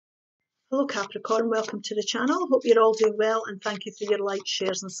Hello Capricorn, welcome to the channel. Hope you're all doing well and thank you for your likes,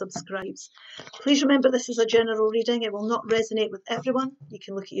 shares and subscribes. Please remember this is a general reading. It will not resonate with everyone. You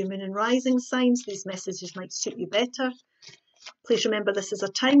can look at your moon and rising signs. These messages might suit you better. Please remember this is a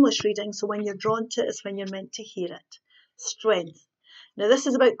timeless reading, so when you're drawn to it is when you're meant to hear it. Strength. Now this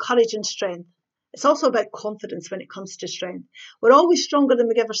is about courage and strength. It's also about confidence when it comes to strength. We're always stronger than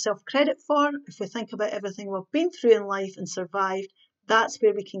we give ourselves credit for. If we think about everything we've been through in life and survived, that's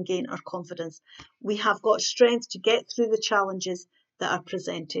where we can gain our confidence. We have got strength to get through the challenges that are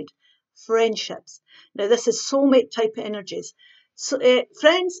presented. Friendships. Now this is soulmate type of energies. So,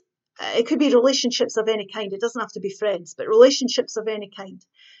 friends, it could be relationships of any kind. It doesn't have to be friends, but relationships of any kind.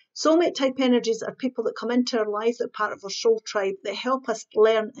 Soulmate type energies are people that come into our life that are part of our soul tribe that help us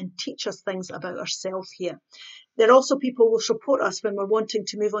learn and teach us things about ourselves here. They're also people who will support us when we're wanting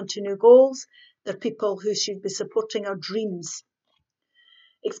to move on to new goals. They're people who should be supporting our dreams.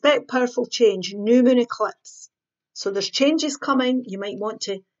 Expect powerful change, new moon eclipse. So there's changes coming. You might want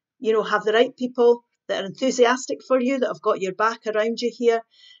to, have the right people that are enthusiastic for you, that have got your back around you here.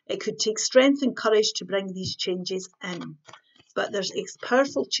 It could take strength and courage to bring these changes in. But there's a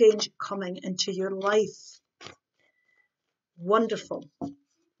powerful change coming into your life. Wonderful,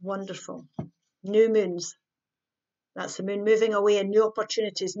 wonderful. New moons. That's the moon moving away and new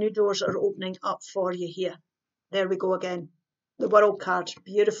opportunities, new doors are opening up for you here. There we go again. The World card,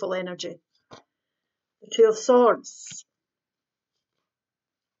 beautiful energy. The Two of Swords.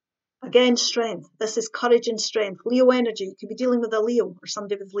 Again, strength. This is courage and strength. Leo energy. You could be dealing with a Leo or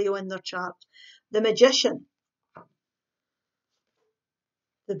somebody with Leo in their chart. The Magician.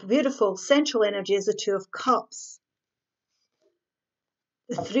 The beautiful central energy is the Two of Cups.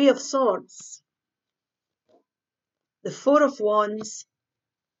 The Three of Swords. The Four of Wands.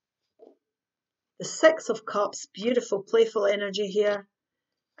 The Six of Cups, beautiful, playful energy here.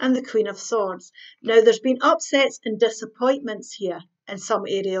 And the Queen of Swords. Now, there's been upsets and disappointments here in some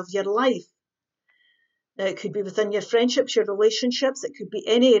area of your life. Now, it could be within your friendships, your relationships. It could be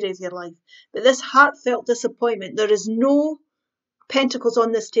any area of your life. But this heartfelt disappointment, there is no pentacles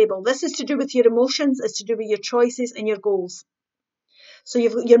on this table. This is to do with your emotions. It's to do with your choices and your goals. So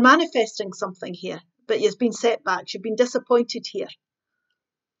you're manifesting something here. But there's been setbacks. You've been disappointed here.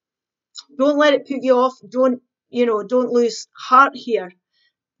 Don't let it put you off. Don't lose heart here.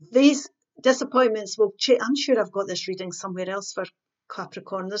 These disappointments will change. I'm sure I've got this reading somewhere else for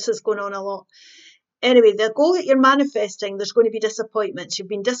Capricorn. This is going on a lot. Anyway, the goal that you're manifesting, there's going to be disappointments. You've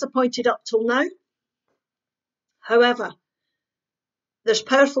been disappointed up till now. However, there's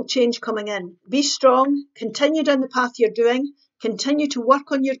powerful change coming in. Be strong. Continue down the path you're doing. Continue to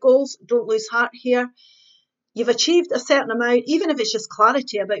work on your goals. Don't lose heart here. You've achieved a certain amount, even if it's just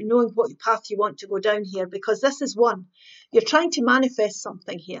clarity about knowing what path you want to go down here, because this is one. You're trying to manifest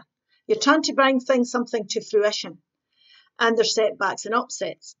something here. You're trying to bring something to fruition. And there's setbacks and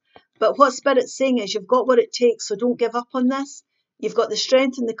upsets. But what Spirit's saying is you've got what it takes, so don't give up on this. You've got the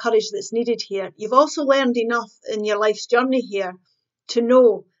strength and the courage that's needed here. You've also learned enough in your life's journey here to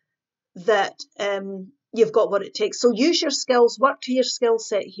know that you've got what it takes. So use your skills, work to your skill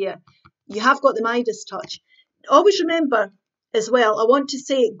set here. You have got the Midas touch. Always remember as well, I want to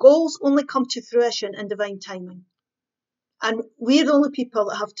say goals only come to fruition in divine timing. And we're the only people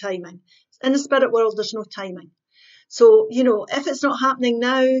that have timing. In the spirit world, there's no timing. So, if it's not happening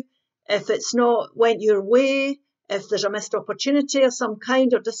now, if it's not went your way, if there's a missed opportunity of some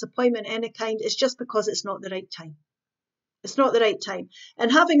kind or disappointment of any kind, it's just because it's not the right time. It's not the right time.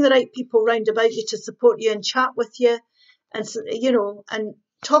 And having the right people round about you to support you and chat with you and, and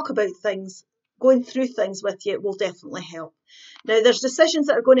talk about things, going through things with you will definitely help. Now, there's decisions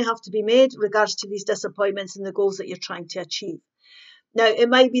that are going to have to be made in regards to these disappointments and the goals that you're trying to achieve. Now, it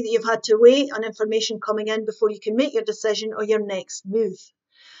might be that you've had to wait on information coming in before you can make your decision or your next move.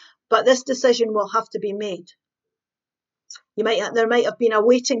 But this decision will have to be made. There might have been a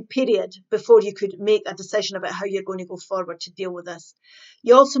waiting period before you could make a decision about how you're going to go forward to deal with this.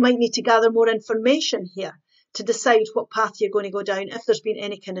 You also might need to gather more information here to decide what path you're going to go down if there's been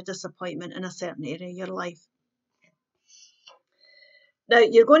any kind of disappointment in a certain area of your life. Now,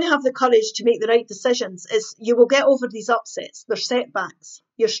 you're going to have the courage to make the right decisions. You will get over these upsets. They're setbacks.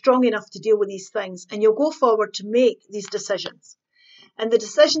 You're strong enough to deal with these things, and you'll go forward to make these decisions. And the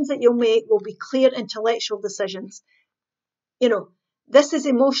decisions that you'll make will be clear intellectual decisions. This is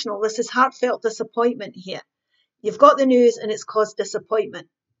emotional. This is heartfelt disappointment here. You've got the news and it's caused disappointment.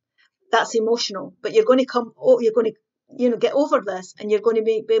 That's emotional, but you're going to get over this and you're going to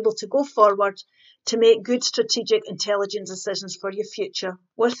be able to go forward to make good strategic intelligent decisions for your future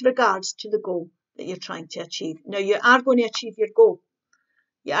with regards to the goal that you're trying to achieve. Now, you are going to achieve your goal.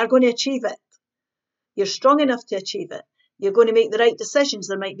 You are going to achieve it. You're strong enough to achieve it. You're going to make the right decisions.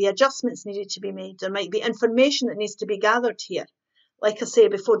 There might be adjustments needed to be made. There might be information that needs to be gathered here. Like I say,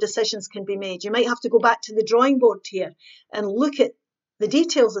 before decisions can be made. You might have to go back to the drawing board here and look at the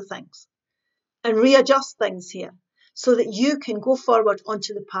details of things and readjust things here so that you can go forward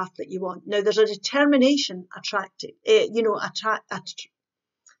onto the path that you want. Now, there's a determination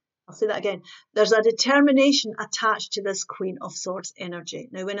I'll say that again. There's a determination attached to this Queen of Swords energy.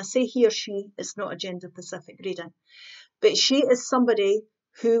 Now, when I say he or she, it's not a gender-specific reading. But she is somebody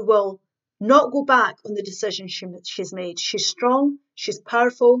who will not go back on the decision she's made. She's strong, she's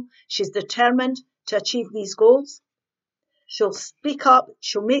powerful, she's determined to achieve these goals. She'll speak up,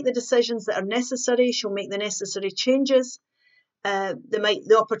 she'll make the decisions that are necessary, she'll make the necessary changes.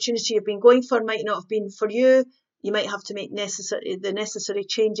 The opportunity you've been going for might not have been for you. You might have to make the necessary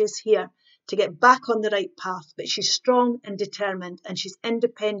changes here to get back on the right path. But she's strong and determined, and she's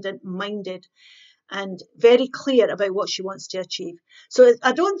independent-minded and very clear about what she wants to achieve. So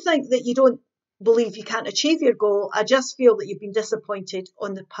I don't think that you don't believe you can't achieve your goal. I just feel that you've been disappointed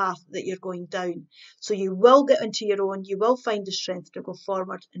on the path that you're going down. So you will get into your own. You will find the strength to go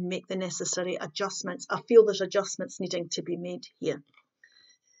forward and make the necessary adjustments. I feel there's adjustments needing to be made here.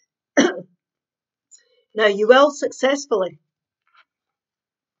 Now, you will successfully,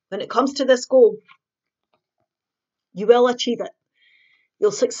 when it comes to this goal, you will achieve it.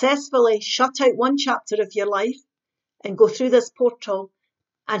 You'll successfully shut out one chapter of your life and go through this portal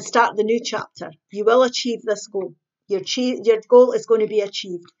and start the new chapter. You will achieve this goal. Your goal is going to be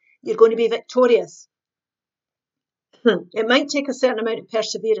achieved. You're going to be victorious. It might take a certain amount of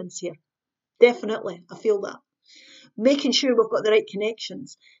perseverance here. Definitely, I feel that. Making sure we've got the right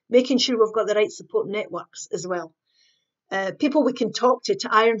connections, making sure we've got the right support networks as well. People we can talk to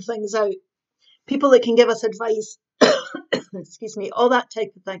iron things out, people that can give us advice, excuse me, all that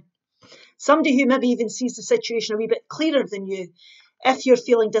type of thing. Somebody who maybe even sees the situation a wee bit clearer than you if you're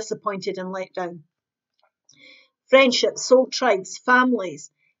feeling disappointed and let down. Friendships, soul tribes, families,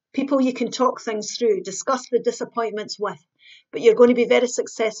 people you can talk things through, discuss the disappointments with. But you're going to be very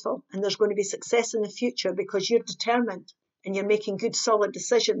successful, and there's going to be success in the future because you're determined and you're making good, solid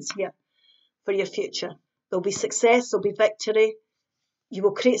decisions here for your future. There'll be success, there'll be victory. You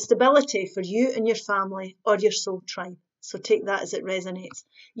will create stability for you and your family or your soul tribe. So take that as it resonates.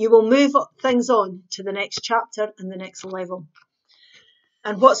 You will move things on to the next chapter and the next level.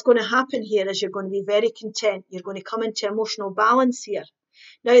 And what's going to happen here is you're going to be very content. You're going to come into emotional balance here.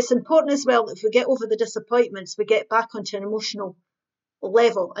 Now, it's important as well that if we get over the disappointments, we get back onto an emotional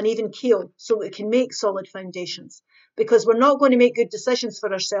level and even keel so we can make solid foundations, because we're not going to make good decisions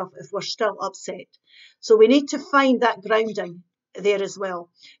for ourselves if we're still upset. So we need to find that grounding there as well.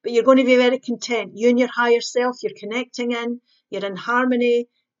 But you're going to be very content. You and your higher self, you're connecting you're in harmony.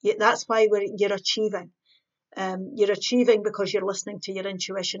 That's why you're achieving. You're achieving because you're listening to your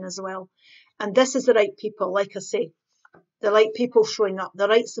intuition as well. And this is the right people, like I say. The right people showing up, the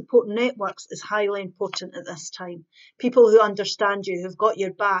right support networks is highly important at this time. People who understand you, who've got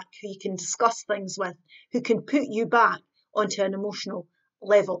your back, who you can discuss things with, who can put you back onto an emotional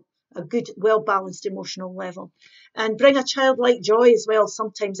level, a good, well-balanced emotional level. And bring a childlike joy as well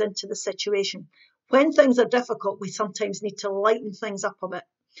sometimes into the situation. When things are difficult, we sometimes need to lighten things up a bit.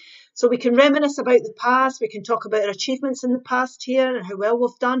 So we can reminisce about the past, we can talk about our achievements in the past here and how well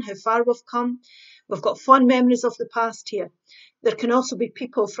we've done, how far we've come. We've got fond memories of the past here. There can also be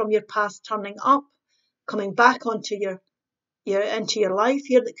people from your past turning up, coming back onto into your life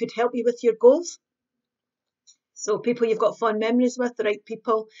here that could help you with your goals. So people you've got fond memories with, the right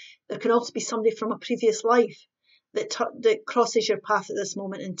people. There can also be somebody from a previous life that crosses your path at this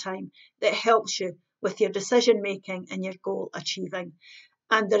moment in time, that helps you with your decision making and your goal achieving.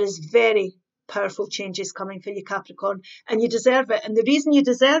 And there is very powerful changes coming for you, Capricorn, and you deserve it. And the reason you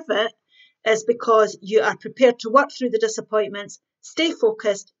deserve it is because you are prepared to work through the disappointments, stay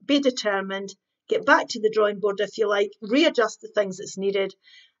focused, be determined, get back to the drawing board if you like, readjust the things that's needed,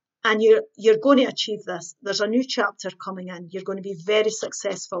 and you're going to achieve this. There's a new chapter coming in. You're going to be very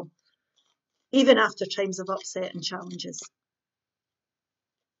successful, even after times of upset and challenges.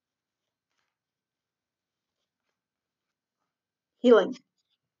 Healing.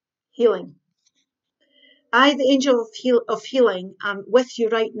 I, the angel of healing, am with you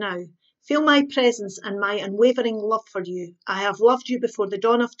right now. Feel my presence and my unwavering love for you. I have loved you before the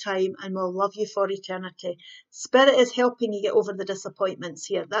dawn of time and will love you for eternity. Spirit is helping you get over the disappointments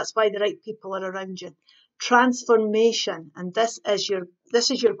here. That's why the right people are around you. Transformation, and this is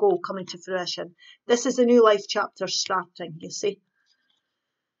your goal coming to fruition. This is a new life chapter starting, you see.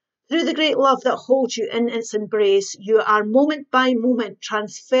 Through the great love that holds you in its embrace, you are moment by moment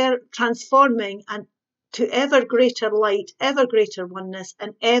transforming and to ever greater light, ever greater oneness,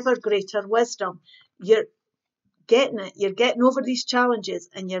 and ever greater wisdom. You're getting it. You're getting over these challenges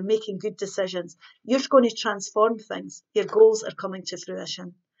and you're making good decisions. You're going to transform things. Your goals are coming to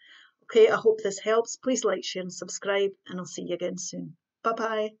fruition. Okay, I hope this helps. Please like, share, and subscribe, and I'll see you again soon.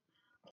 Bye-bye.